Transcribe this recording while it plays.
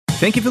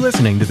Thank you for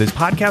listening to this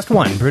Podcast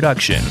One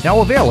production. Now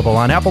available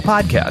on Apple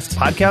Podcasts,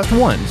 Podcast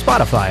One,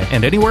 Spotify,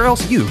 and anywhere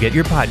else you get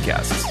your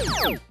podcasts.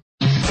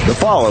 The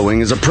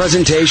following is a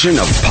presentation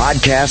of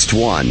Podcast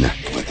One.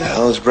 What the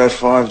hell is Brett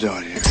Favre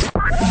doing here?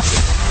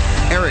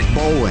 Eric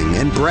Bolling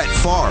and Brett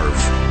Favre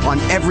on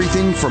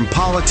everything from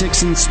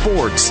politics and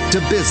sports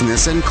to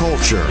business and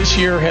culture. This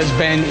year has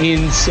been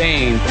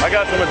insane. I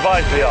got some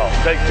advice for y'all.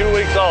 Take 2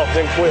 weeks off,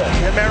 then quit.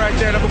 That man right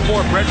there, number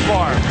 4, Brett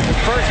Favre. The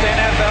first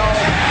NFL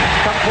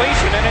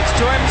completion, and it's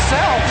to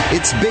himself.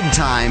 It's big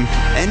time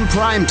and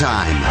prime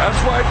time. That's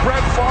why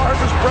Brett Favre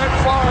is Brett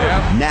Favre.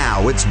 Yep.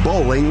 Now it's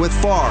Bolling with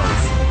Favre.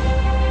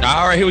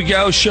 All right, here we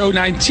go. Show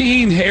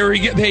 19.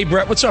 Hey,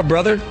 Brett, what's up,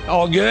 brother?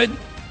 All good?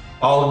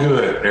 All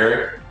good,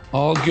 Eric.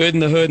 All good in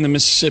the hood, in the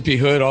Mississippi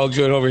hood. All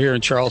good over here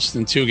in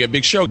Charleston, too. Get a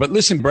big show. But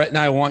listen, Brett and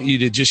I want you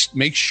to just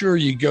make sure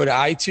you go to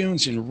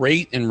iTunes and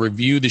rate and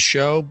review the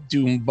show.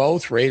 Do them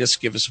both. Rate us,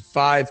 give us a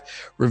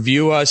 5,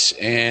 review us,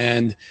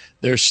 and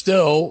there's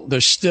still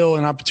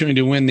an opportunity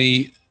to win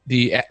the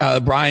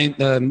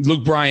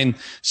Luke Bryan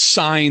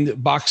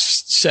signed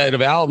box set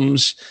of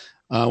albums.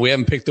 We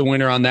haven't picked the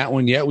winner on that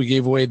one yet. We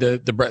gave away the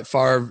Brett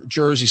Favre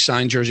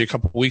signed jersey a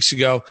couple of weeks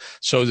ago.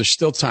 So there's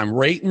still time.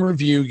 Rate and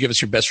review. Give us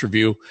your best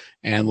review,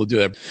 and we'll do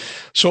that.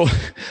 So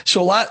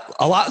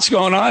a lot's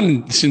going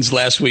on since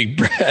last week,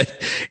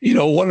 Brett. You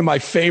know, one of my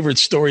favorite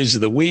stories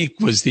of the week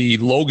was the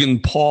Logan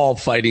Paul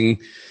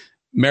fighting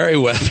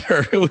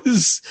Mayweather.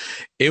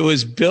 It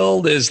was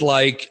billed as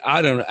like,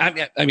 I don't know.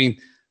 I mean,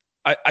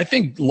 I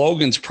think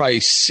Logan's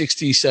probably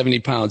 60, 70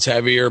 pounds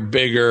heavier,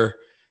 bigger.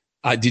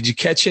 Did you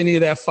catch any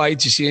of that fight?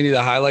 Did you see any of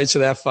the highlights of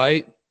that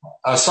fight?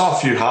 I saw a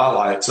few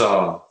highlights.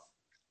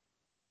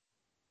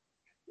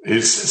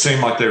 It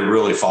seemed like they were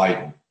really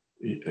fighting.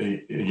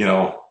 It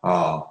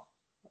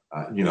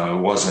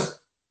wasn't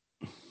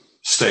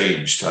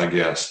staged, I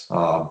guess.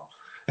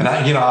 And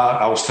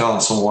I was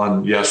telling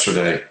someone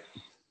yesterday,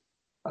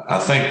 I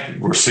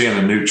think we're seeing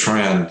a new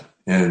trend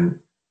in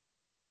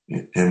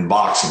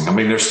boxing. I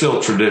mean, there's still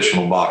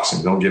traditional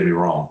boxing, don't get me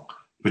wrong,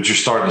 but you're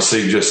starting to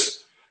see just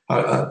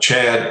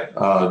Chad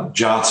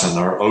Johnson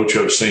or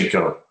Ocho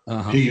Cinco.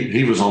 Uh-huh.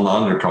 He was on the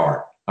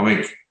undercard.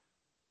 I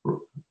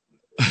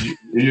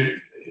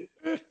mean,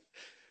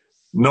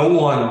 no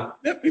one.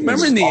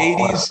 Remember in the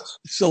 80s,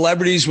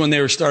 celebrities, when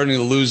they were starting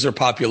to lose their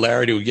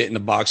popularity, would get in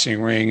the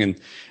boxing ring. And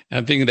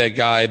I'm thinking of that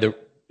guy,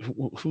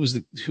 who was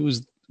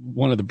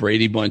one of the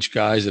Brady Bunch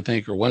guys, I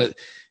think,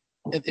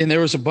 and there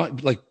was a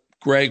bunch like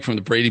Greg from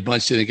the Brady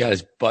Bunch that got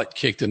his butt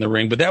kicked in the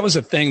ring. But that was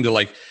a thing to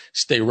like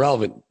stay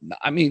relevant.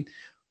 I mean,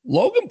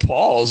 Logan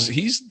Paul's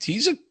he's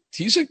a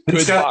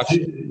good boxer.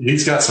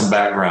 He's got some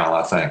background,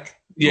 I think.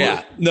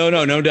 Yeah, no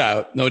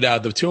doubt,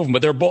 the two of them.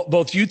 But they're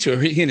both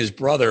YouTube. He and his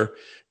brother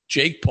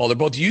Jake Paul, they're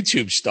both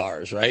YouTube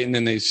stars, right? And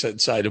then they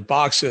decided to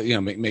box,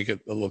 make a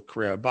little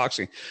career of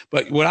boxing.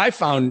 But what I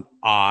found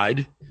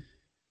odd,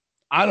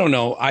 I don't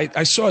know.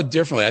 I saw it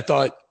differently.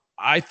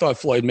 I thought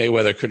Floyd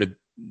Mayweather could have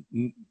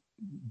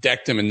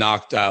decked him and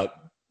knocked out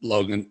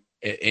Logan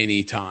at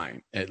any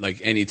time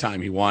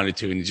he wanted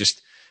to, and he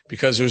just.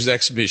 Because there was an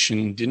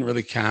exhibition, didn't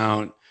really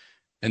count,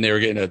 and they were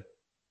getting a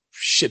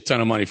shit ton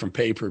of money from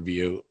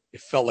pay-per-view. It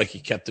felt like he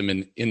kept them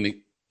in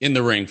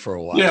the ring for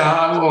a while. Yeah,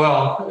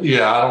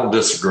 I don't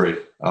disagree.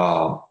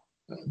 I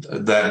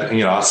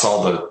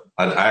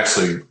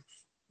actually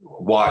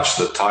watched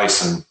the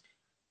Tyson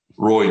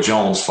Roy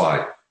Jones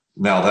fight.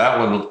 Now that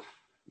one,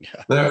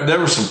 there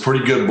were some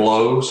pretty good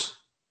blows,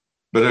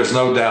 but there's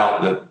no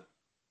doubt that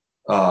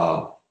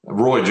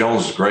Roy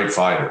Jones is a great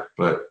fighter,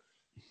 but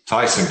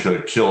Tyson could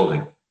have killed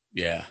him.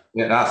 Yeah.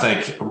 And I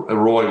think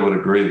Roy would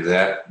agree to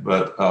that.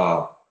 But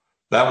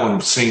that one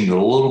seemed a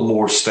little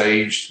more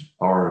staged,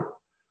 or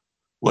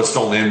let's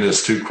don't end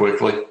this too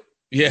quickly.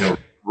 Yeah.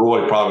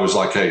 Roy probably was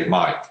like, hey,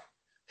 Mike,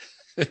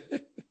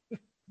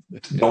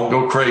 don't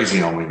go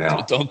crazy on me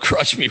now. Don't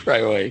crush me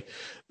right away.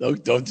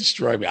 Don't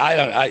destroy me.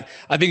 I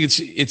think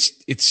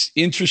it's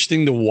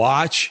interesting to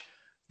watch.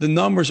 The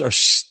numbers are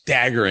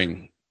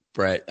staggering,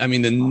 Brett. I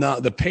mean,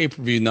 the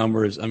pay-per-view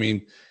numbers, I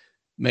mean,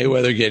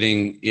 Mayweather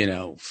getting,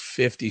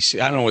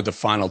 50. I don't know what the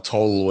final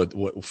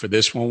total for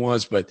this one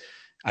was, but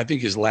I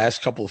think his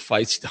last couple of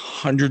fights,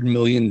 $100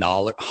 million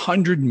to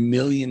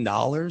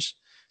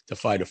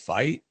fight a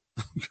fight.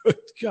 Good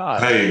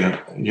God. Hey,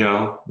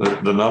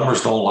 the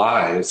numbers don't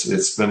lie.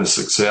 It's been a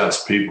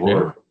success. People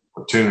are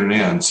tuning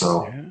in.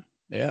 So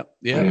yeah.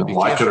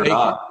 Like it or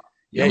not.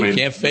 Yeah, you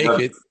can't fake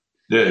it.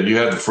 Yeah, you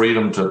have the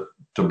freedom to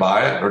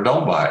buy it or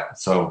don't buy it.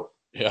 So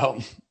yeah.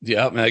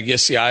 And I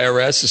guess the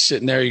IRS is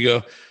sitting there. You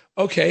go,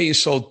 okay, you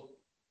sold,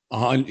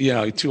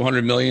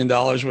 $200 million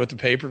worth of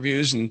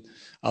pay-per-views, and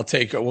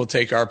we'll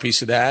take our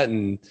piece of that,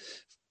 and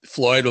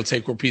Floyd will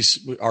take our piece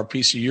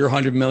of your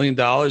 $100 million.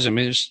 I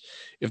mean,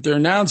 if they're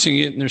announcing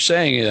it and they're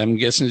saying it, I'm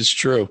guessing it's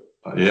true.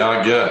 Yeah,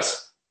 I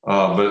guess.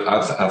 But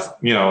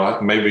I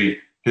maybe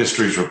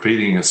history's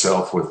repeating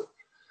itself with,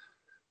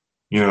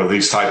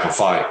 these type of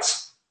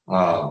fights.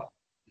 And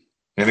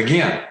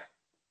again,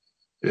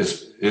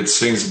 it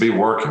seems to be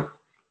working.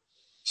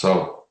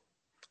 So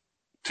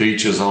to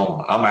each his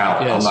own. I'm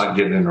out. Yes. I'm not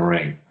getting in the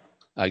ring.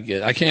 I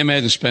can't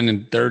imagine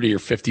spending $30 or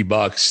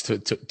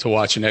 $50 to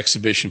watch an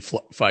exhibition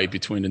fight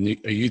between a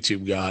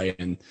YouTube guy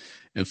and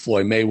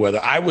Floyd Mayweather.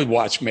 I would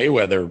watch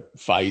Mayweather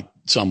fight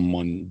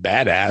someone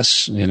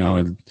badass,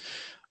 and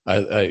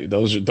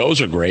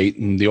those are great.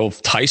 And the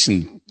old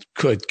Tyson,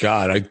 good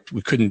God,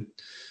 we couldn't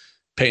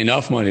pay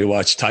enough money to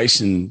watch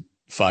Tyson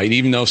fight,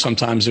 even though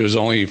sometimes there was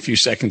only a few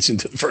seconds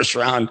into the first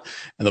round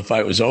and the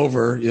fight was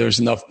over. There's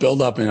enough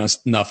buildup and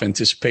enough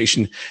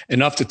anticipation,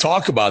 enough to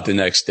talk about the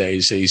next day.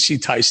 So you see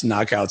Tyson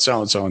knock out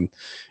so-and-so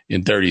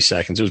in 30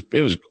 seconds. It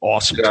was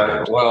awesome.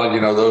 Yeah, well,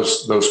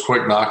 those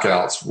quick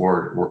knockouts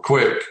were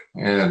quick,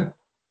 and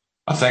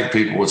I think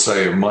people would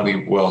say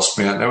money well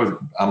spent.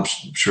 I'm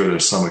sure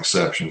there's some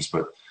exceptions,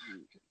 but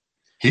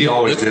he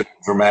always did it in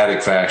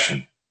dramatic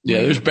fashion.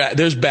 Yeah, there's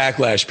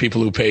backlash.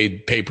 People who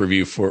paid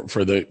pay-per-view for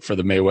the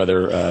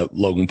Mayweather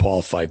Logan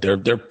Paul fight, they're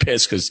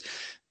pissed because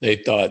they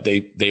thought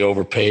they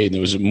overpaid and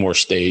there was more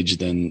stage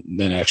than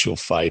actual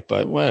fight.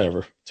 But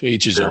whatever, to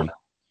each his own.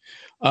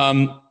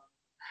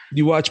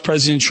 You watch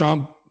President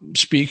Trump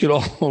speak at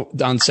all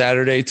on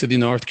Saturday to the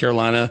North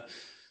Carolina?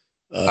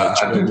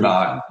 I did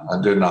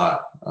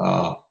not.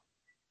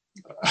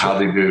 How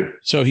did he do?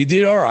 So he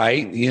did all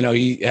right.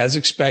 He, as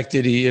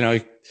expected, he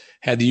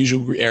had the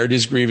usual, aired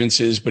his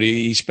grievances, but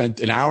he spent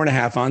an hour and a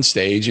half on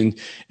stage, and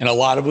a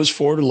lot of it was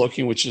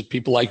forward-looking, which is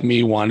people like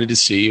me wanted to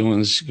see. It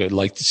was good,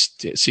 like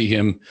to see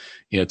him,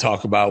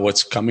 talk about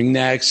what's coming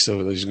next,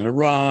 so he's going to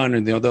run,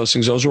 and those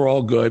things. Those were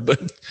all good,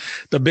 but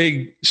the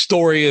big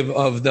story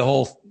of the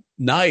whole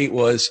night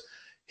was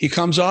he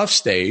comes off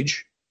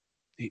stage,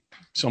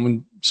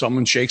 someone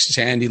shakes his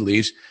hand, he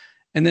leaves,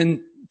 and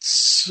then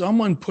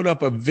someone put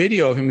up a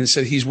video of him and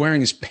said he's wearing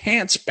his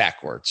pants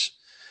backwards.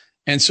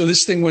 And so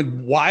this thing went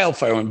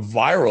wildfire, went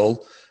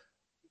viral.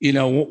 It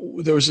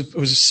was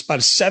about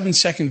a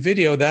 7-second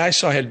video that I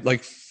saw had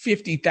like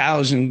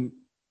 50,000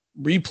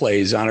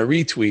 replays on it,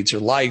 retweets or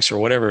likes or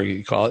whatever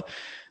you call it.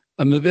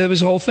 It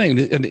was a whole thing.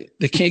 And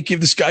they can't give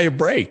this guy a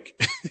break.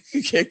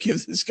 You can't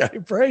give this guy a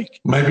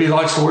break. Maybe he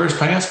likes to wear his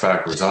pants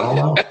backwards. I don't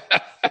know.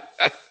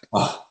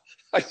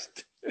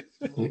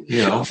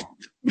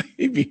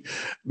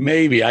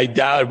 Maybe I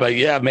doubt it, but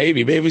yeah,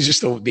 maybe it was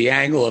just the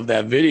angle of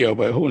that video,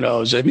 but who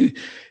knows? I mean,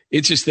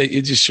 it just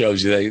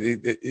shows you that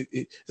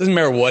it doesn't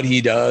matter what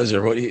he does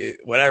or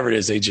whatever it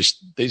is. They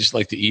just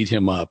like to eat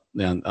him up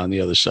on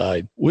the other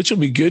side, which will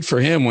be good for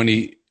him when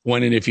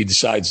and if he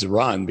decides to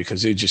run,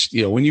 because they just,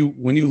 when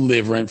you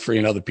live rent free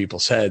in other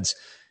people's heads,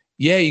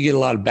 yeah, you get a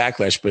lot of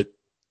backlash, but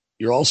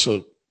you're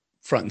also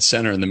front and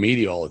center in the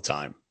media all the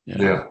time.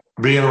 Yeah.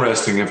 Be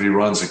interesting if he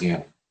runs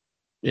again.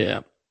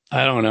 Yeah.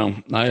 I don't know.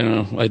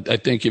 I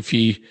think if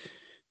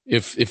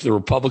the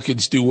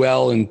Republicans do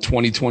well in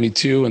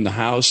 2022 in the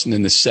House and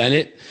in the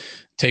Senate,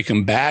 take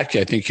him back,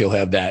 I think he'll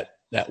have that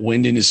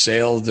wind in his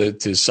sail to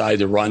decide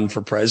to run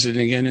for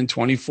president again in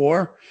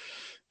 24.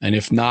 And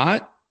if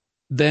not,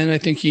 then I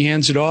think he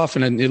hands it off.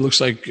 And it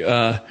looks like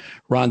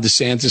Ron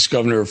DeSantis,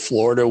 governor of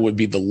Florida, would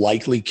be the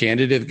likely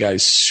candidate. The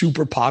guy's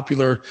super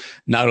popular,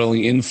 not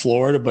only in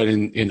Florida, but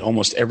in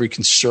almost every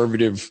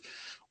conservative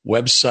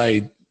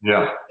website.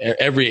 Yeah.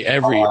 Every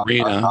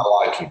arena.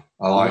 I like him.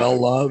 Well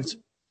loved.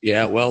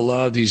 Yeah, well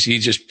loved. He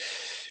just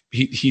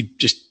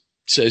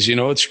says,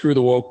 screw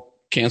the woke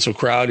cancel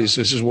crowd. This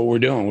is what we're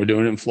doing. We're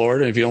doing it in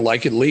Florida. If you don't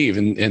like it, leave.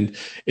 And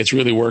it's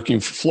really working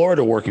for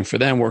Florida, working for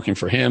them, working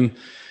for him.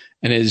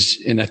 And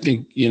I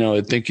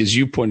think as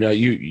you pointed out,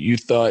 you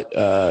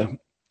thought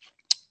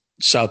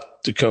South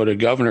Dakota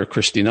Governor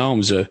Kristi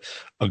Noem's a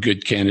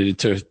good candidate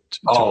to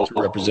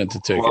represent the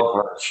ticket.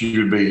 Well,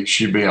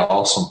 she'd be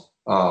awesome.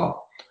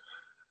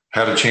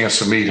 Had a chance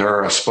to meet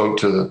her. I spoke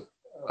to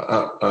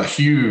a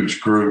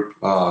huge group.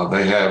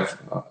 They have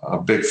a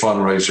big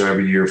fundraiser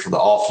every year for the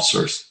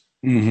officers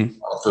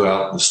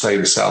throughout the state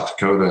of South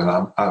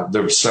Dakota. And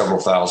there were several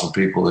thousand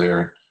people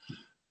there.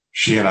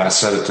 She and I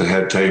sat at the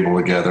head table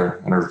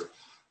together, and her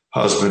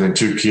husband and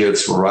 2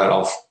 kids were right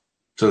off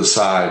to the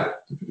side.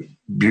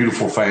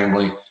 Beautiful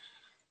family.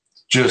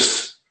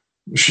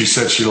 She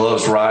said she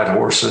loves to ride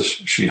horses.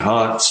 She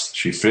hunts.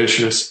 She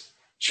fishes.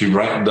 She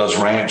does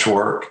ranch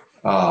work.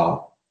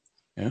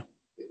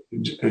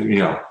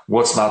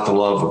 What's not to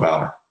love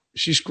about her?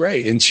 She's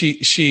great. And she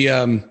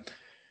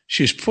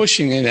was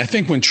pushing, and I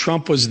think when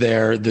Trump was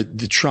there,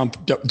 the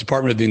Trump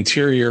Department of the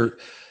Interior.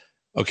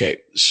 Okay.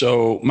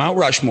 So Mount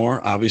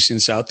Rushmore, obviously in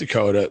South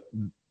Dakota,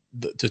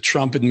 the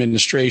Trump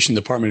administration,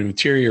 Department of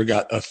Interior,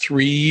 got a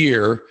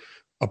 3-year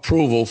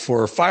approval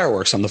for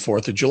fireworks on the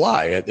 4th of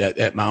July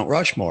at Mount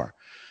Rushmore.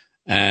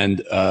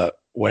 And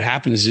what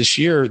happened is this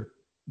year,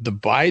 the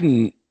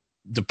Biden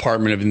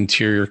Department of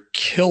Interior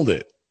killed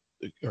it.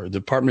 Or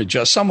Department of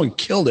Justice, someone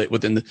killed it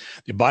within the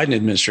Biden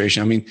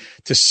administration. I mean,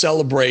 to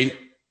celebrate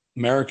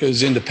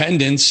America's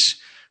independence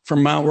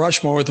from Mount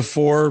Rushmore with the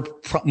 4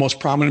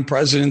 most prominent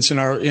presidents in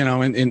our,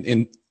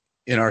 in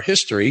our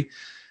history.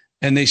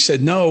 And they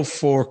said no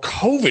for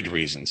COVID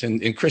reasons.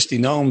 And Kristi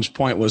Noem's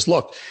point was,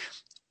 look,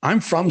 I'm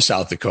from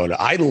South Dakota.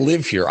 I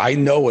live here. I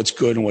know what's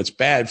good and what's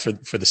bad for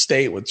the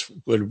state, what's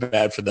good and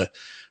bad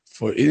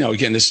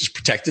again, this is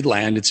protected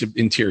land. It's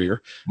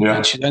interior.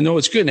 Yeah. I know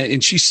it's good.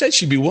 And she said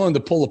she'd be willing to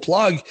pull the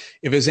plug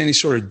if there's any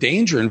sort of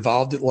danger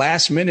involved at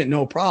last minute,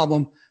 no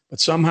problem. But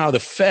somehow the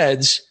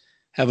feds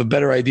have a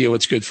better idea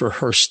what's good for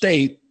her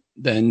state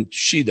than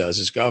she does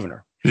as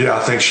governor. Yeah, I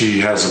think she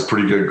has a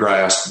pretty good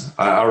grasp.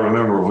 I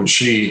remember when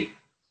she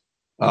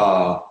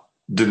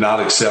did not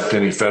accept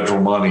any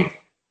federal money.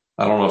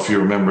 I don't know if you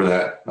remember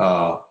that.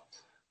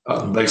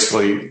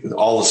 Basically,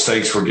 all the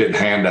states were getting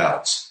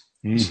handouts.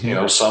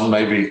 Mm-hmm. Some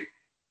maybe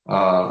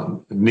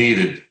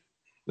needed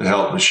the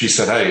help. And she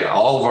said, hey,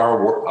 all of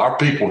our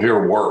people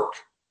here work.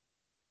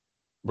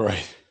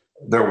 Right.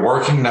 They're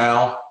working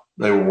now.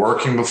 They were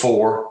working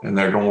before, and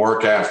they're going to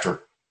work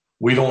after.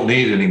 We don't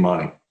need any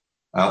money.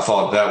 I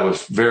thought that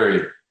was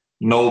very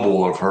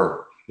noble of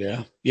her.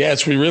 Yeah. Yeah.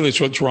 It's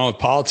what's wrong with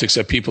politics,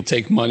 that people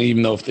take money,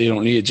 even though if they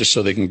don't need it, just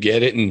so they can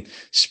get it and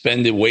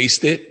spend it,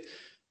 waste it,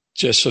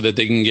 just so that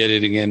they can get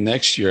it again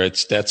next year.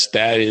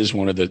 That is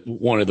one of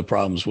the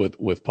problems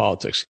with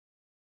politics.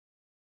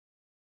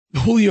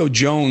 Julio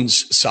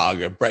Jones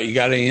saga, Brett, you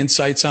got any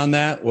insights on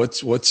that?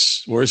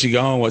 Where's he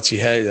going? What's he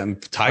headed? I'm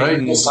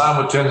tired. He'll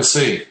sign with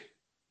Tennessee.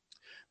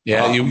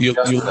 Yeah. You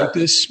like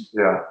this?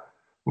 Yeah.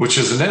 Which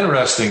is an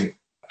interesting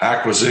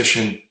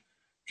acquisition,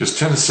 because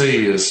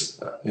Tennessee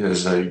is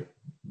a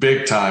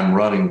big time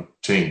running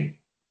team.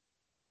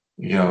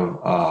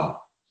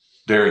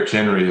 Derrick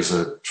Henry is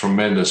a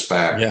tremendous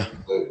back. Yeah.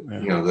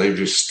 They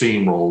just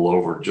steamroll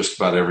over just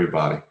about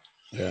everybody.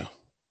 Yeah.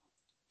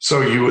 So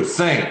you would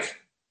think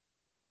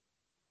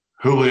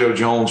Julio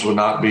Jones would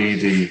not be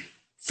the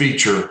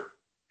feature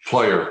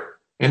player.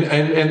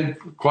 And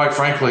quite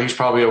frankly, he's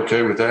probably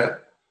okay with that.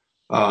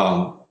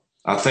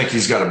 I think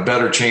he's got a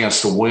better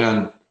chance to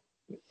win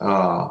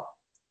not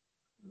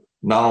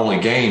only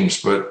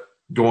games, but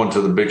going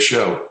to the big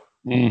show.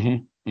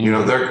 Mm-hmm.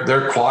 Mm-hmm.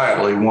 They're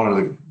quietly one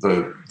of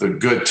the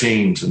good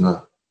teams in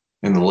the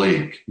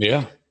league.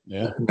 Yeah.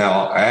 Yeah.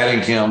 Now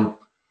adding him,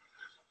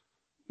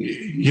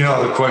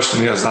 the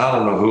question is, I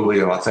don't know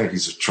Julio. I think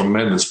he's a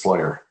tremendous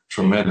player.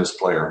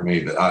 I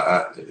mean,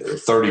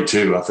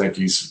 32, I think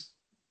he's,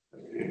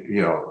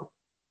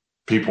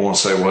 people want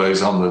to say, well,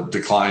 he's on the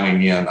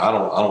declining end. I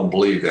don't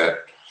believe that.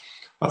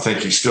 I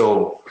think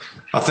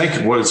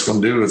what it's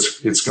going to do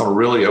is it's going to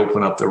really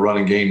open up the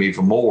running game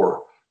even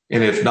more.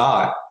 And if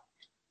not,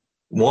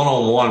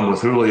 one-on-one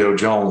with Julio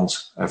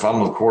Jones, if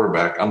I'm the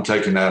quarterback, I'm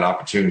taking that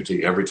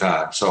opportunity every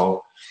time.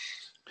 So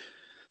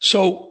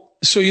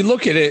you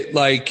look at it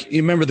like,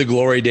 you remember the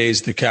glory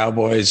days of the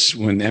Cowboys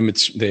when they had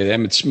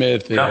Emmitt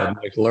Smith, they had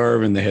Michael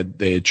Irvin, they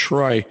had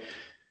Troy.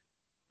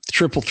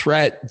 Triple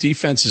threat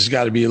defense has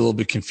got to be a little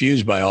bit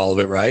confused by all of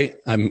it, right?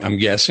 I'm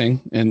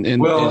guessing.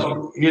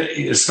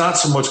 It's not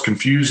so much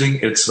confusing.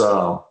 It's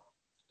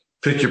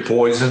pick your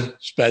poison.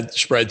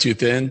 Spread too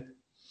thin.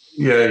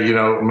 Yeah,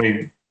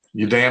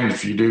 you're damned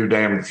if you do,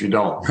 damned if you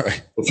don't.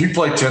 Right. If you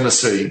play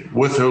Tennessee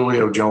with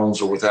Julio Jones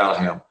or without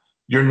him,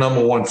 your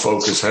number one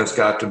focus has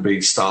got to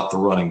be stop the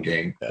running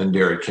game and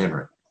Derrick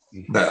Henry.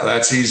 Mm-hmm.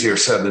 That's easier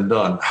said than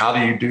done. How do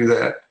you do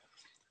that?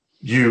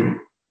 You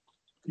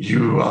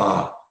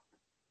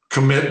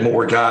commit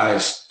more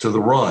guys to the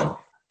run.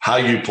 How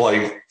you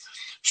play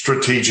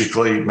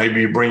strategically,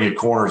 maybe you bring your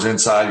corners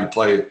inside, you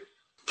play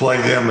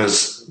them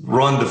as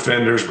run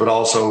defenders, but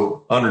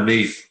also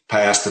underneath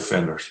pass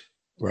defenders.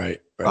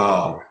 Right.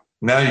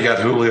 Now you got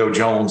Julio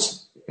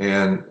Jones,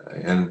 and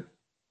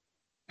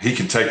he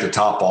can take the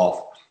top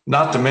off.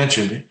 Not to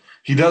mention,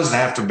 he doesn't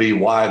have to be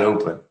wide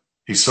open.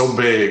 He's so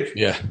big,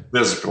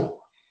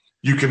 physical.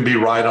 You can be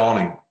right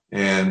on him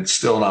and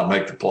still not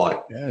make the play.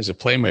 Yeah, he's a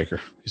playmaker.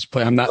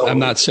 I'm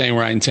not saying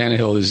Ryan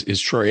Tannehill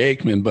is Troy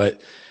Aikman,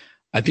 but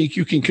I think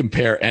you can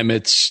compare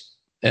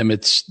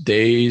Emmitt's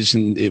days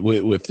and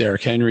with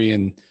Derrick Henry,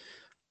 and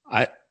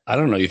I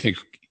don't know.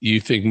 You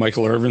think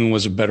Michael Irvin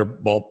was a better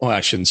ball? Well,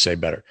 I shouldn't say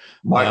better.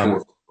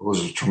 Michael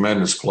was a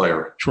tremendous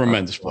player.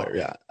 Tremendous player.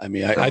 Yeah. I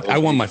mean, I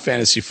won my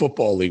fantasy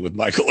football league with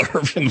Michael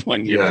Irvin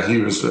 1 year. Yeah, he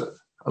was.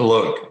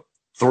 Look,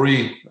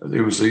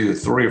 it was either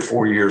 3 or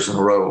 4 years in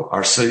a row.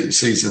 Our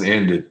season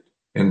ended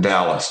in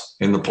Dallas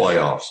in the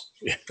playoffs.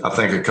 Yeah. I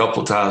think a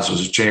couple of times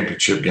was a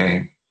championship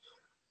game,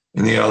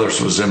 and the others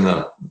was in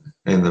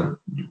the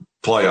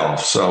playoffs.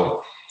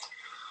 So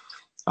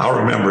I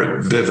remember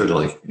it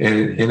vividly,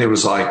 and it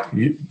was like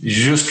you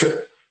just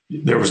could.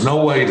 There was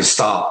no way to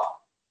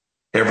stop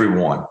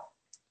everyone.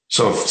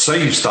 So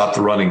say you stopped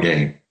the running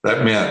game,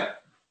 that meant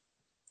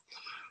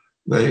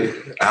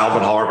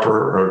Alvin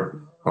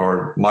Harper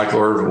or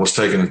Michael Irvin was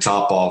taking the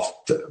top off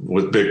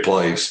with big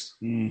plays.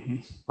 Mm-hmm.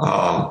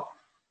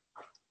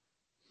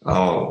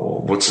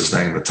 What's his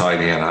name? The tight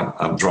end.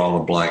 I'm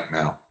drawing a blank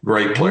now.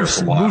 Great player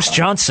from Ohio. Moose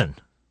Johnson.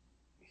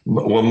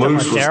 Well,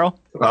 Moose was.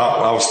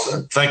 I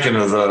was thinking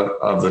of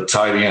the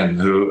tight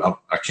end who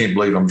I can't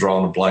believe I'm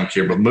drawing a blank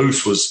here, but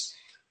Moose was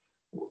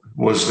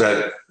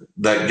that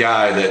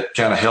guy that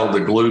kind of held the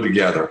glue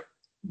together.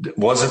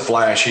 Wasn't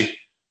flashy.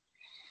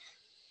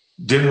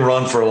 Didn't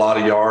run for a lot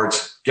of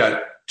yards.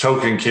 Got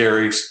token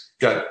carries,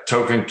 got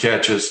token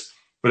catches,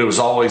 but it was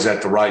always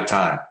at the right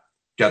time.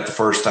 Got the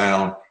first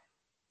down,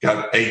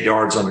 got 8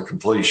 yards on the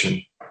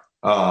completion.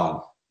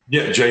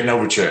 Jay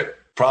Novacek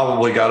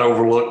probably got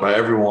overlooked by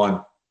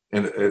everyone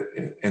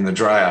in the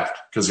draft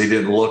because he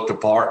didn't look the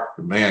part.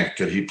 But man,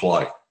 could he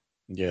play?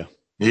 Yeah,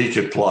 he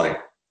could play.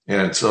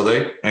 And so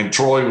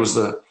Troy was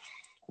the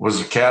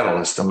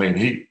catalyst. I mean,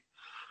 he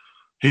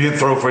didn't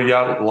throw for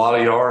a lot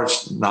of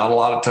yards, not a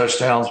lot of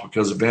touchdowns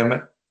because of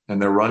Emmett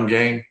and their run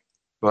game,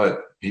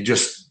 but he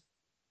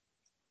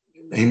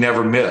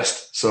never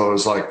missed. So it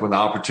was like when the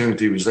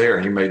opportunity was there,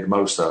 he made the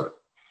most of it.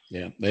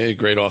 Yeah, they had a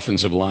great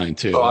offensive line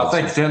too. So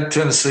I think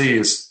Tennessee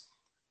is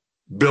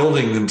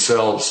building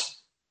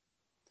themselves,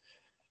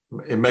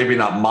 and maybe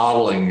not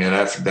modeling it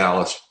after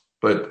Dallas,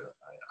 but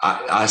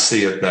I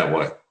see it that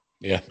way.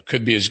 Yeah,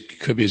 could be as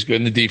good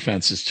in the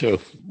defenses too.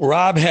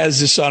 Rob has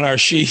this on our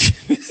sheet.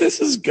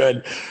 This is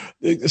good.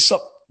 So,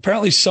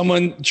 apparently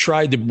someone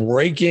tried to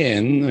break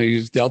in.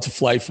 He Delta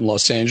flight from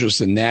Los Angeles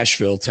to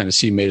Nashville,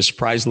 Tennessee, made a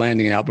surprise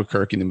landing in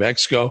Albuquerque, New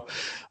Mexico.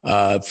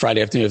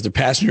 Friday afternoon, after the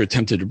passenger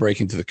attempted to break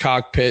into the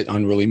cockpit,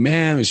 unruly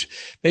man. It was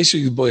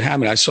basically what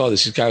happened. I saw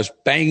this. This guy was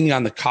banging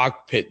on the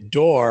cockpit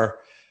door.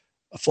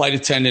 A flight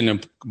attendant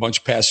and a bunch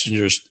of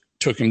passengers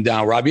took him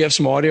down. Rob, you have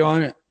some audio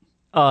on it?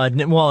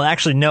 Well,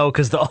 actually, no,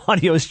 because the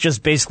audio is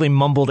just basically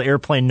mumbled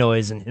airplane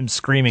noise and him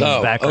screaming in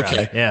the background.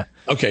 Okay. Yeah.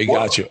 Okay,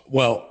 got you.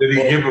 Well, did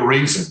he give a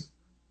reason?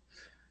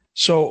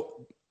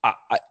 So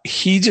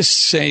he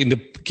just saying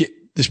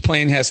this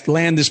plane has to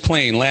land this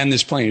plane.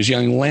 He was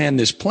yelling, land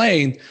this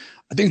plane.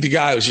 I think the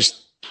guy was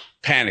just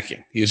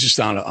panicking. He was just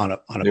on a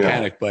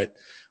panic. But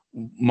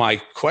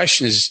my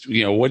question is,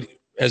 what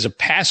as a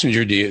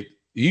passenger do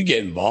you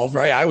get involved,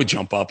 right? I would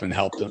jump up and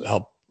help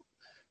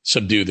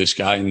subdue this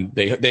guy, and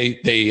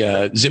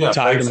they zip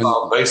tied him.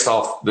 Based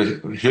off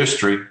the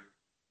history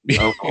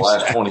over the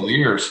last 20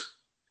 years,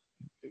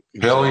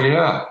 hell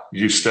yeah,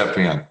 you step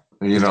in.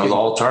 The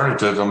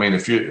alternative, I mean,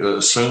 if you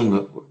assume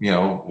that,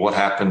 what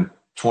happened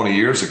 20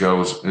 years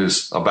ago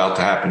is about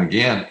to happen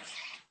again,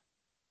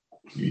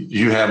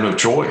 you have no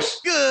choice.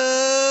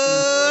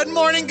 Good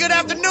morning, good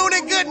afternoon,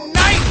 and good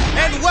night.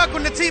 And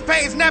welcome to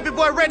T-Pain's Nappy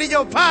Boy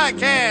Radio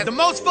Podcast. The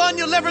most fun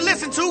you'll ever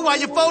listen to while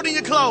you're folding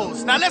your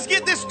clothes. Now let's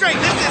get this straight.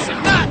 This is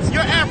not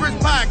your average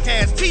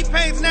podcast.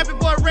 T-Pain's Nappy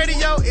Boy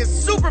Radio is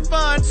super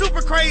fun,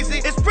 super crazy.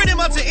 It's pretty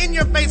much an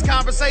in-your-face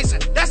conversation.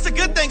 That's the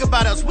good thing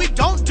about us. We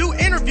don't do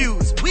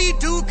interviews. We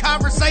do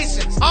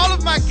conversations. All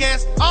of my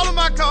guests, all of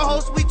my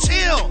co-hosts, we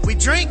chill. We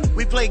drink,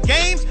 we play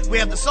games, we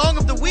have the song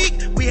of the week,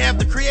 we have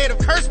the creative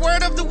curse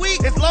word of the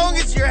week, as long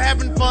as you're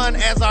having fun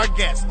as our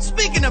guest.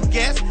 Speaking of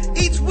guests,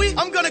 each week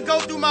I'm going to go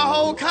through my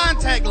whole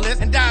contact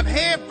list and dive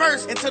head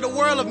first into the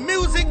world of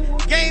music,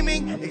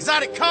 gaming,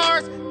 exotic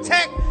cars,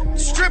 tech,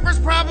 strippers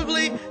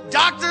probably,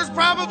 doctors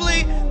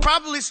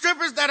probably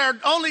strippers that are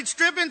only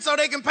stripping so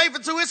they can pay for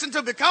tuition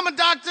to become a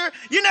doctor.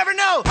 You never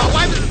know. My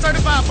wife is a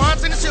certified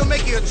bartender. She'll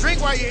make you a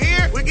drink while you're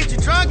here. We'll get you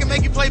drunk and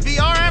make you play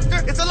VR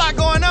after. It's a lot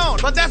going on.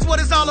 But that's what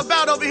it's all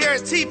about over here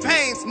at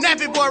T-Pain's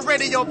Nappy Boy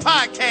Radio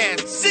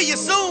Podcast. See you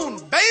soon,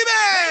 baby!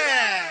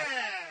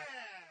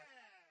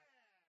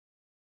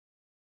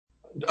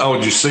 Oh,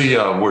 did you see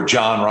where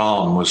John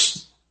Rahm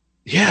was?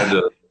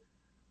 Yeah.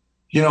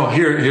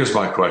 Here's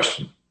my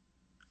question.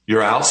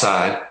 You're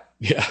outside.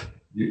 Yeah.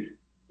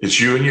 It's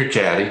you and your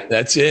caddy.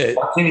 That's it.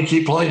 Why can't you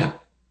keep playing?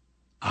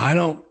 I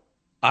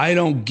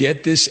don't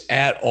get this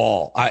at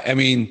all. I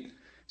mean,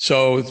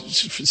 so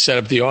set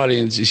up the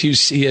audience.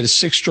 He had a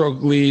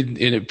 6-stroke lead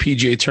in a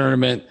PGA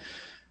tournament,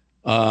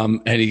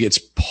 and he gets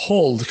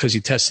pulled because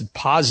he tested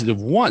positive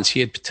once.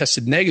 He had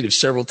tested negative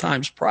several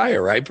times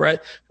prior, right,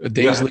 Brett?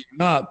 Days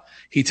leading up.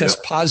 He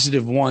tests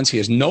positive once.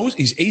 He's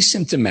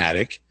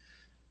asymptomatic.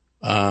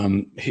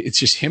 It's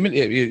just him.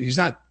 He's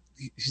not,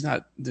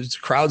 the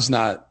crowd's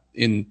not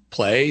in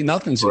play.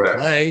 Nothing's in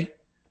play.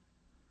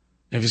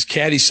 If his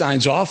caddy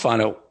signs off on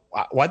it,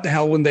 what the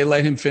hell wouldn't they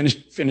let him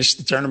finish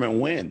the tournament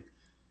and win?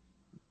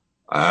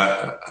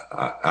 I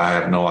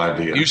have no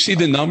idea. You see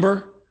the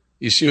number?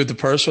 You see what the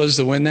purse was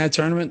to win that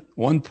tournament?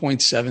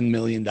 $1.7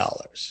 million.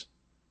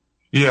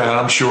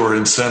 Yeah, I'm sure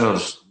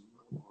incentives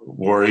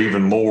were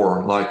even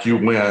more. Like you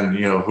win,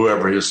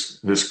 whoever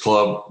his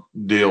club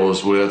deal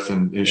is with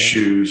and his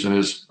shoes and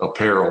his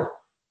apparel.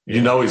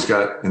 He's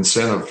got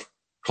incentive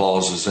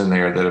clauses in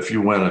there that if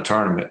you win a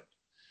tournament,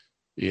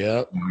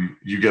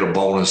 you get a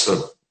bonus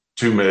of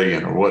 $2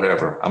 million or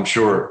whatever. I'm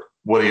sure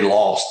what he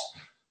lost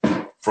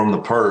from the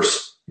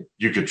purse,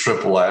 you could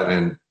triple that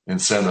in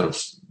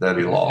incentives that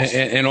he lost.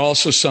 And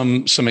also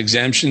some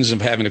exemptions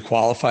of having to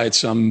qualify at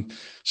some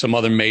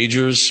other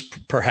majors,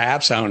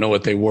 perhaps. I don't know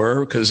what they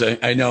were, because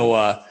I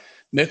know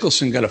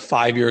Mickelson got a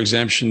 5-year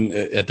exemption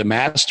at the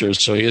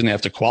Masters, so he doesn't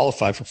have to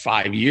qualify for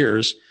 5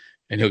 years,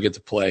 and he'll get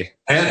to play.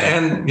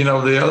 And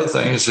the other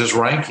thing is his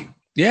ranking.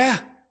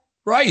 Yeah,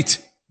 right.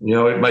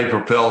 It may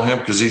propel him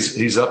because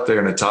he's up there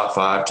in the top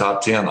 5,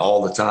 top 10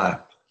 all the time.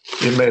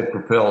 It may have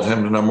propelled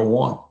him to number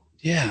 1.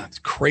 Yeah, it's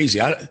crazy.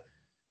 I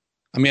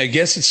mean, I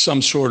guess it's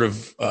some sort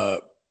of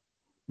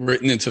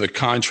written into the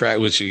contract,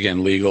 which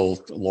again,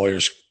 legal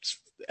lawyers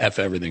F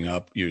everything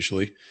up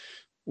usually,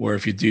 where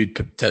if you do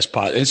test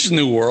positive, it's a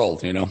new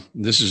world, you know,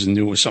 this is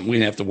something we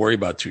didn't have to worry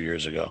about 2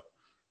 years ago.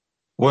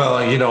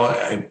 Well, you know,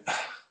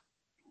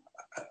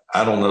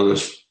 I don't know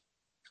this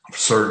for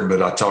certain,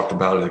 but I talked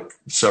about it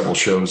several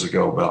shows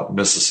ago about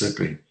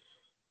Mississippi,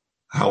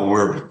 how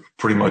we're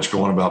pretty much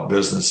going about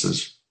business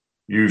as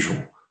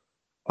usual.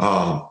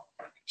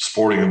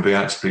 Sporting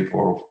events,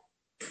 people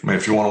I mean,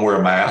 if you want to wear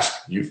a mask,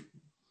 you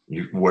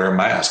wear a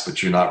mask,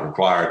 but you're not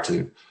required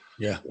to.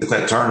 Yeah. If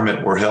that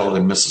tournament were held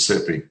in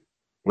Mississippi,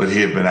 would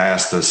he have been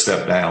asked to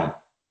step down?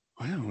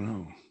 I don't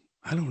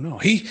know.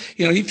 He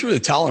threw the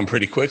towel in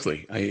pretty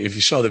quickly. If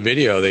you saw the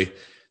video, they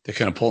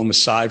kind of pulled him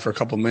aside for a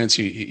couple of minutes.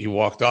 He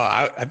walked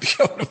off. I think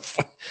I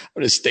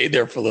would have stayed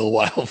there for a little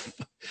while,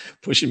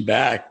 pushing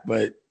back.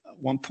 But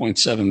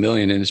 1.7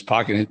 million in his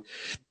pocket. And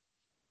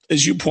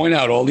as you point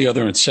out, all the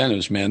other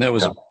incentives, man, that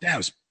was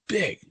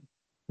big.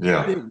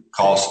 Yeah, big.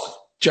 Costly.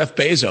 Jeff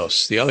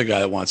Bezos, the other guy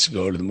that wants to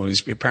go to the moon.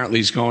 Apparently,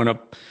 he's going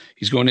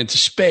into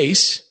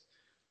space,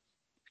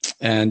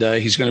 and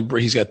he's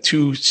got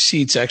 2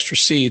 extra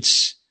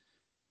seats,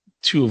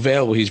 2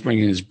 available. He's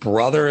bringing his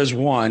brother as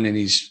one, and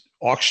he's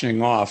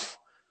auctioning off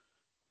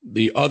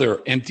the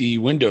other empty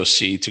window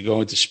seat to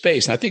go into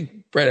space. And I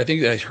think, Brett,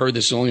 I heard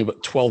this is only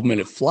about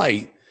 12-minute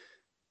flight.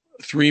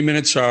 3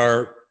 minutes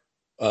are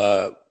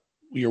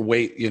your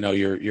weight,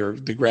 you're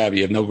the gravity.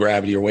 You have no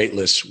gravity. You're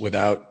weightless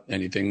without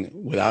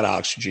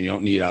oxygen. You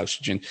don't need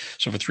oxygen.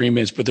 So for 3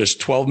 minutes, but there's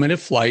 12-minute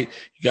flight.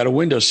 You got a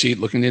window seat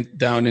looking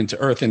down into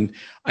Earth. And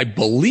I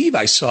believe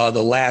I saw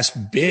the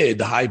last bid,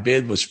 the high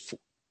bid was,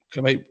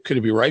 could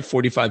it be right?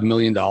 $45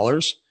 million.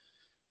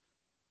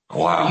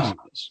 Wow.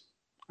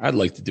 I'd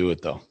like to do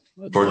it though.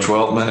 For a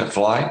 12-minute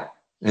flight.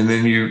 And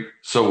then you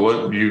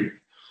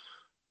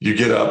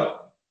get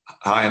up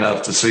high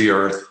enough to see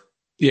Earth.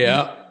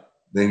 Yeah.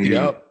 Then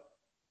you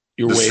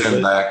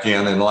descend back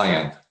in and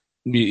land.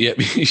 Yeah,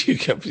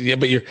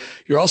 but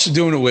you're also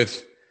doing it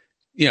with,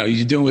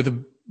 you're doing it with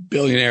a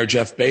billionaire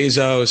Jeff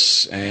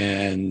Bezos,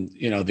 and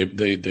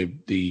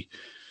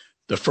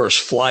the first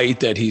flight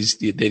that he's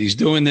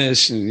doing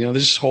this, and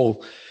this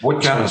whole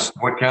what kind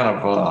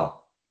of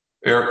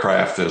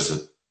aircraft is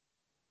it?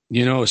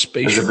 A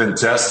spaceship. Has it been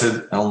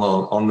tested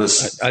on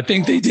this? I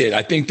think they did.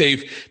 I think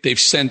they've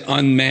sent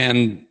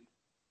unmanned.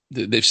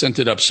 They've sent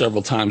it up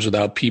several times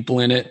without people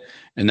in it,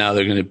 and now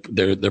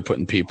they're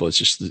putting people.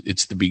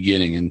 It's the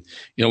beginning, and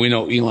we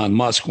know Elon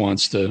Musk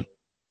wants to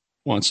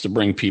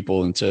bring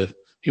people into.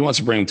 He wants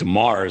to bring them to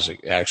Mars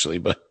actually,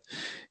 but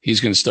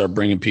he's going to start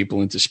bringing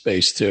people into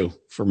space too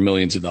for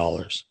millions of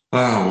dollars.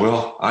 Oh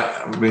well,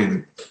 I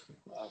mean,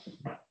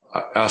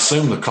 I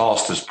assume the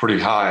cost is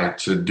pretty high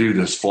to do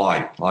this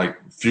flight, like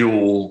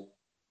fuel,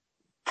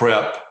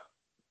 prep,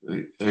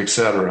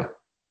 etc.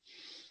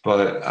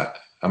 But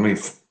I mean.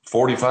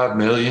 45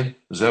 million?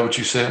 Is that what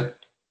you said?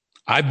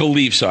 I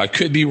believe so. I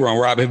could be wrong.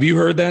 Rob, have you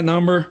heard that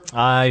number?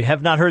 I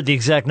have not heard the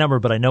exact number,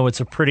 but I know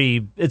it's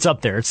it's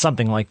up there. It's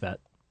something like that.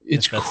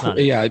 This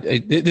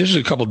was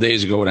a couple of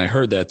days ago when I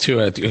heard that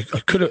too. I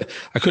could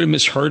have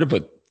misheard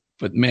it,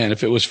 but man,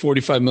 if it was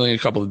 45 million a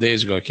couple of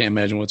days ago, I can't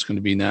imagine what's going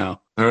to be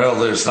now. Well,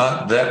 there's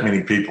not that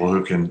many people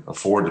who can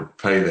afford to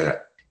pay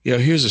that.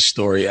 Here's a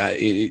story.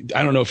 I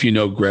don't know if you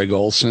know Greg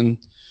Olsen.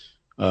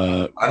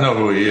 I know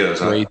who he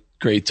is.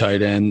 Great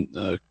tight end.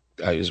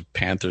 He was a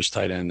Panthers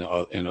tight end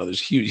and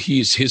others.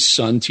 He's his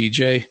son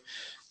TJ.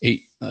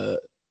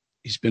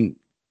 He's been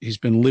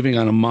living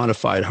on a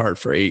modified heart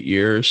for 8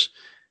 years,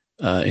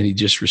 and he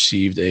just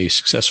received a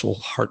successful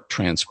heart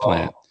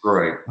transplant. Oh,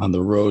 great. On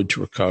the road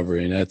to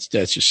recovery, and that's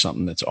just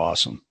something that's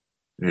awesome.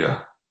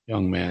 Yeah,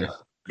 young man.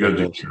 Yeah.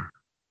 Good.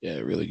 Yeah,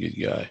 really good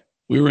guy.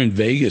 We were in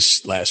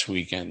Vegas last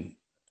weekend.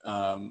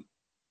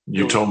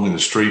 You told me the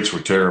streets were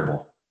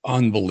terrible.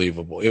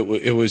 Unbelievable.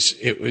 It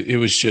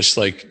was just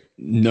like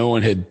no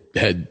one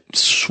had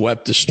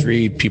swept the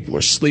street. People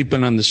were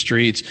sleeping on the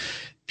streets.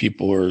 There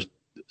was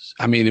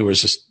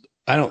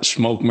I don't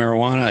smoke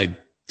marijuana. I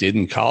did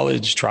in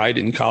college, tried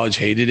it in college,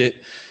 hated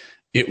it.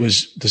 It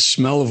was the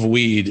smell of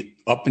weed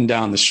up and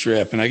down the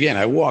strip. And again,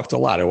 I walked a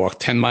lot. I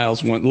walked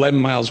 11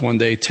 miles one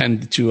day, 10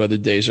 to 2 other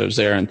days I was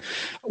there, and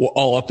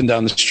all up and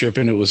down the strip.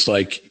 And it was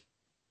like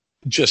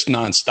just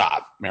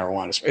nonstop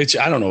marijuana.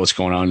 I don't know what's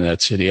going on in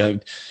that city. I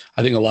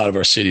think a lot of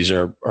our cities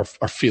are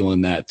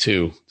feeling that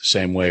too, the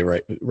same way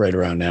right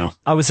around now.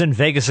 I was in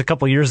Vegas a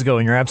couple years ago,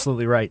 and you're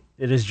absolutely right.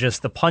 It is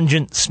just the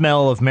pungent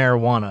smell of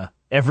marijuana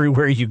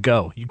everywhere you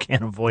go. You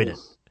can't avoid it.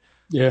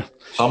 Yeah.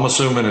 So I'm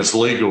assuming it's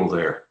legal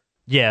there.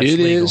 Yeah, it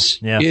legal.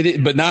 Is. Yeah. It is,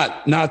 but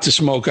not to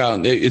smoke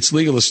out. It's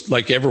legal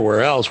like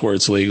everywhere else where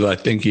it's legal. I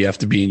think you have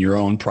to be in your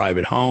own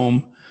private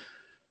home.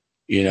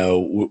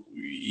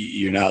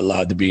 You're not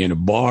allowed to be in a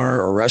bar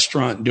or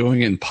restaurant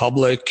doing it in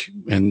public.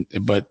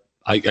 But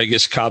I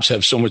guess cops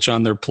have so much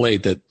on their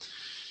plate that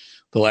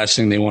the last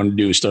thing they want to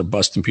do is start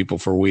busting people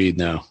for weed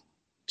now.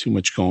 Too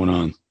much going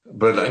on.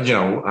 But,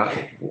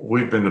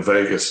 we've been to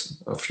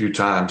Vegas a few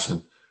times,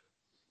 and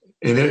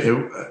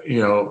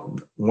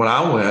it when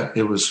I went,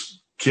 it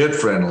was kid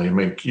friendly. I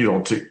mean, you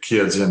don't take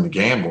kids in to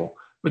gamble,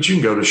 but you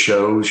can go to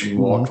shows, you can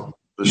walk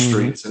the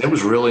streets, and it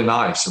was really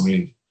nice. I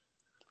mean,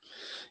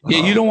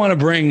 yeah, you don't want to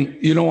bring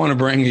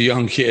a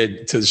young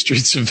kid to the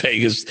streets of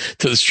Vegas,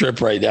 to the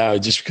Strip right now,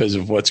 just because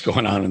of what's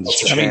going on in the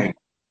Strip.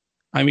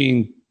 I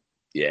mean,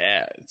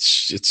 yeah,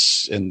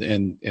 it's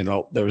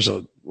there was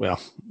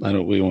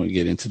we won't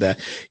get into that.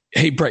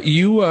 Hey, Brett,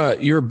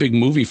 you're a big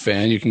movie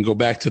fan. You can go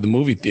back to the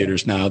movie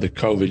theaters now that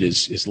COVID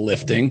is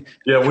lifting.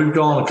 Yeah, we've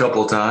gone a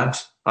couple of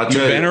times. You've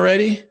been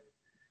already?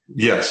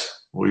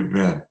 Yes, we've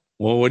been.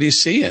 Well, what are you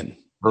seeing?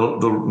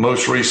 The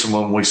most recent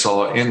one we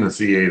saw in the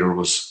theater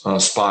was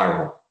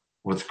Spiral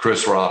with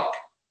Chris Rock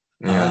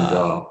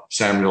and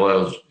Samuel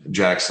L.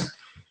 Jackson.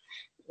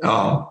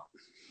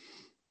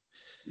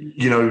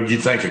 You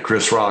think of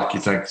Chris Rock, you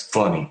think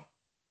funny.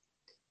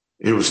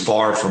 It was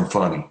far from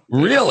funny.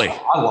 Really?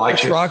 I like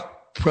Chris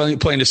Rock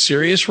playing a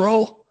serious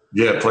role?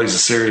 Yeah, it plays a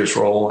serious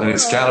role, and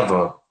it's kind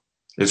of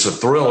it's a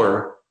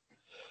thriller.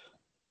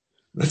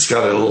 It's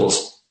got a little,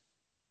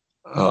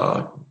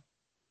 a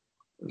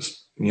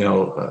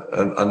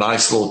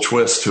nice little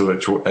twist to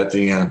it at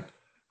the end.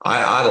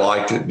 I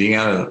liked it.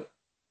 Deanna,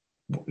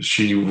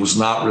 she was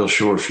not real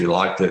sure if she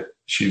liked it.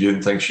 She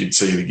didn't think she'd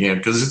see it again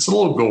because it's a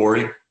little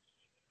gory.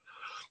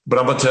 But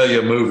I'm going to tell you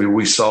a movie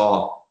we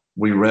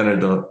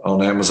rented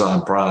on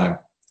Amazon Prime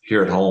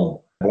here at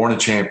home, Born a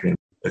Champion.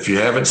 If you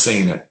haven't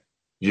seen it,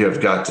 you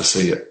have got to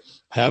see it.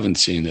 Haven't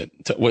seen it.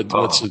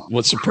 What's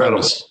the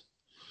premise?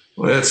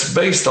 Well, it's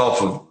based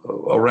off of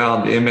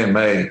around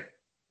MMA,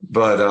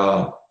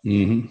 but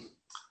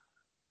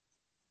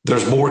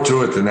there's more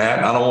to it than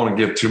that. I don't want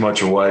to give too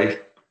much away.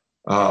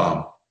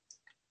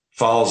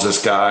 Follows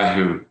this guy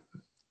who,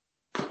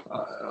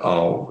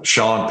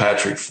 Sean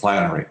Patrick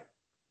Flannery,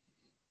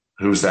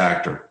 who's the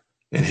actor,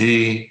 and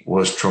he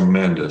was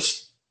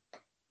tremendous. It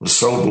was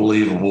so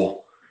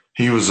believable.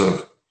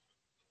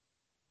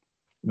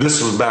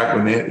 This was back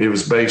when it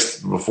was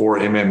based before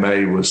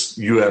MMA was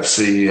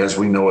UFC as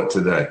we know it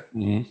today.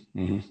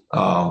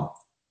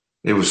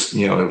 It was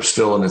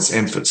still in its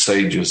infant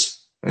stages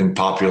in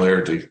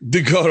popularity.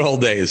 The good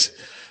old days.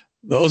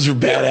 Those were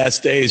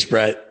badass days,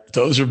 Brett.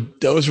 Those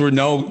were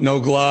no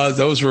gloves.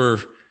 Those were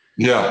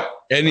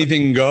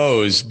anything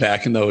goes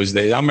back in those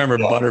days. I remember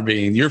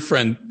Butterbean, your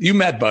friend. You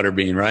met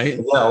Butterbean, right?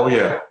 Yeah, oh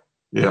yeah.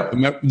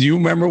 Do you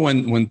remember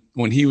when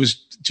he was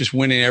just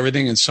winning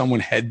everything and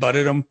someone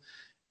headbutted him?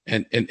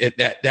 And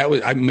that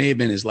was, I may have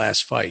been his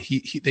last fight.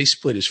 They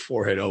split his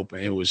forehead open.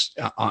 It was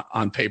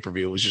on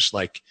pay-per-view. It was just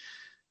like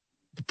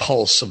the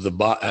pulse of the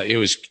body. It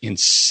was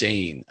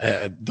insane.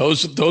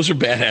 Those are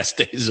badass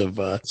days of.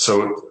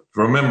 So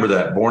remember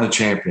that, Born a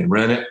Champion.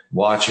 Rent it,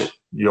 watch it.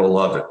 You'll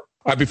love it. All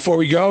right, before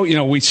we go,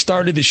 we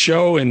started the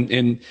show and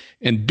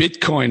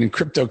Bitcoin and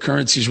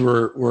cryptocurrencies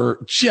were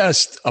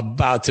just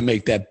about to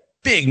make that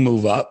big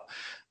move up.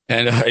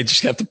 And I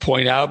just have to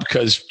point out,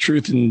 because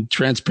truth and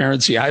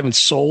transparency, I haven't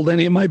sold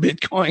any of my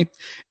Bitcoin,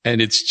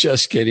 and it's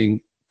just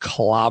getting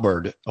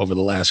clobbered over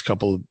the last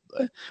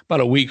about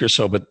a week or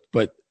so. But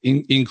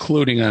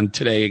including on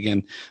today,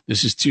 again,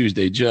 this is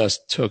Tuesday,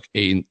 just took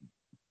a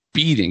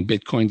beating.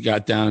 Bitcoin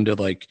got down to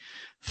like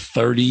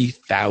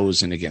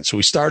 30,000 again. So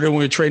we started when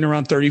we were trading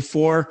around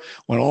 34,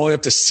 went all the way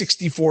up to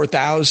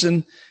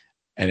 64,000,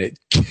 and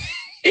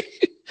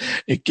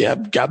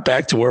it got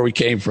back to where we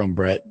came from,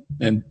 Brett.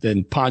 And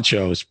then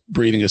Poncho is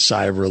breathing a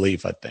sigh of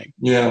relief, I think.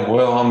 Yeah,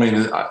 well, I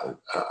mean, I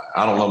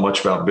don't know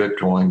much about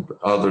Bitcoin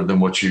other than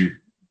what you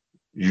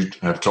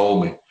have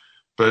told me,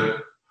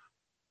 but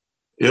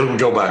it'll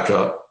go back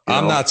up.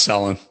 I'm not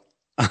selling.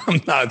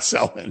 I'm not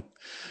selling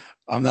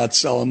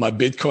my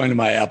Bitcoin and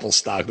my Apple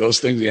stock. Those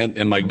things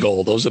and my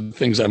gold. Those are the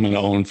things I'm going to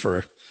own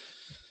for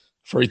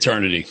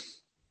eternity.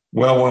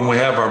 Well, when we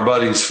have our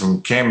buddies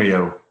from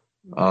Cameo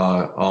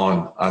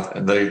on,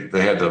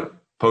 they had to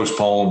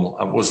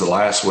postpone. Was it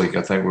last week?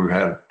 I think we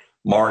had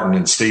Martin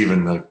and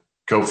Steven, the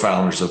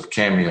co-founders of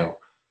Cameo.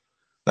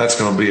 That's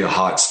going to be a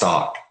hot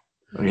stock.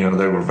 They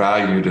were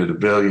valued at $1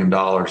 billion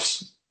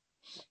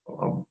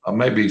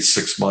maybe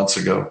 6 months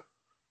ago.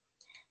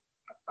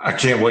 I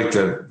can't wait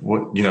to,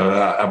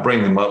 I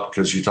bring them up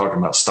because you're talking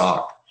about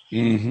stock.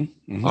 Why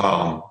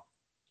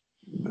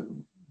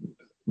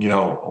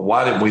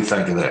didn't we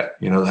think of that?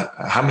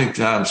 How many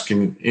times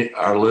can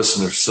our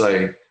listeners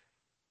say,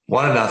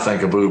 why didn't I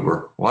think of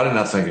Uber? Why didn't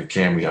I think of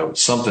Cameo?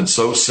 It's something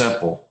so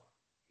simple,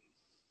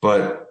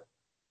 but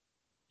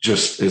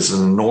just is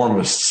an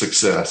enormous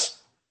success.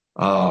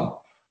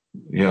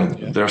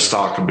 Their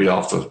stock can be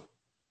off the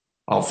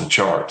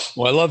charts.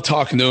 Well, I love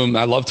talking to him.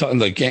 I love talking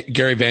like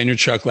Gary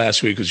Vaynerchuk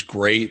last week was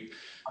great.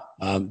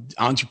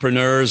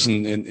 Entrepreneurs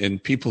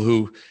and people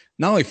who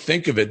not only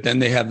think of it, then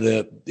they have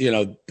the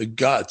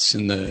guts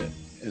and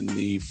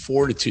the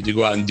fortitude to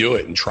go out and do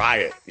it and try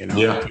it.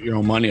 Put your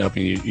own money up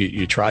and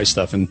you try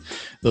stuff. And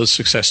those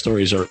success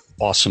stories are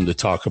awesome to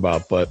talk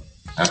about. But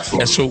absolutely,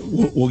 yeah, so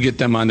we'll get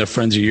them on. They're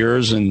friends of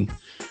yours, and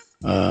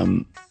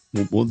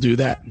we'll do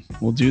that.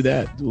 We'll do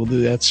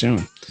that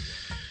soon.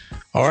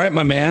 All right,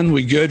 my man.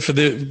 We good for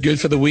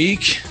the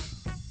week?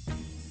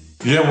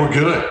 Yeah, we're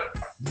good.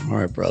 All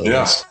right, brother.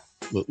 Yeah.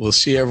 We'll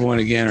see everyone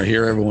again or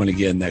hear everyone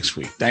again next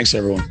week. Thanks,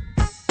 everyone.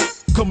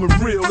 Coming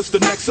real, it's the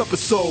next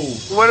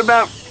episode. What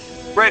about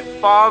Brett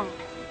Favre?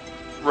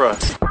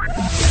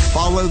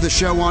 Follow the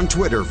show on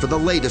Twitter for the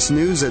latest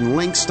news and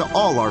links to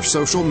all our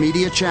social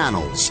media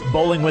channels.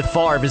 Bowling with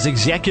Favre is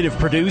executive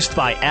produced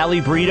by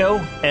Ali Brito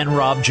and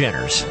Rob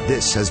Jenners.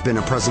 This has been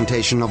a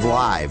presentation of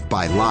Live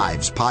by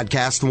Lives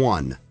Podcast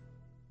One.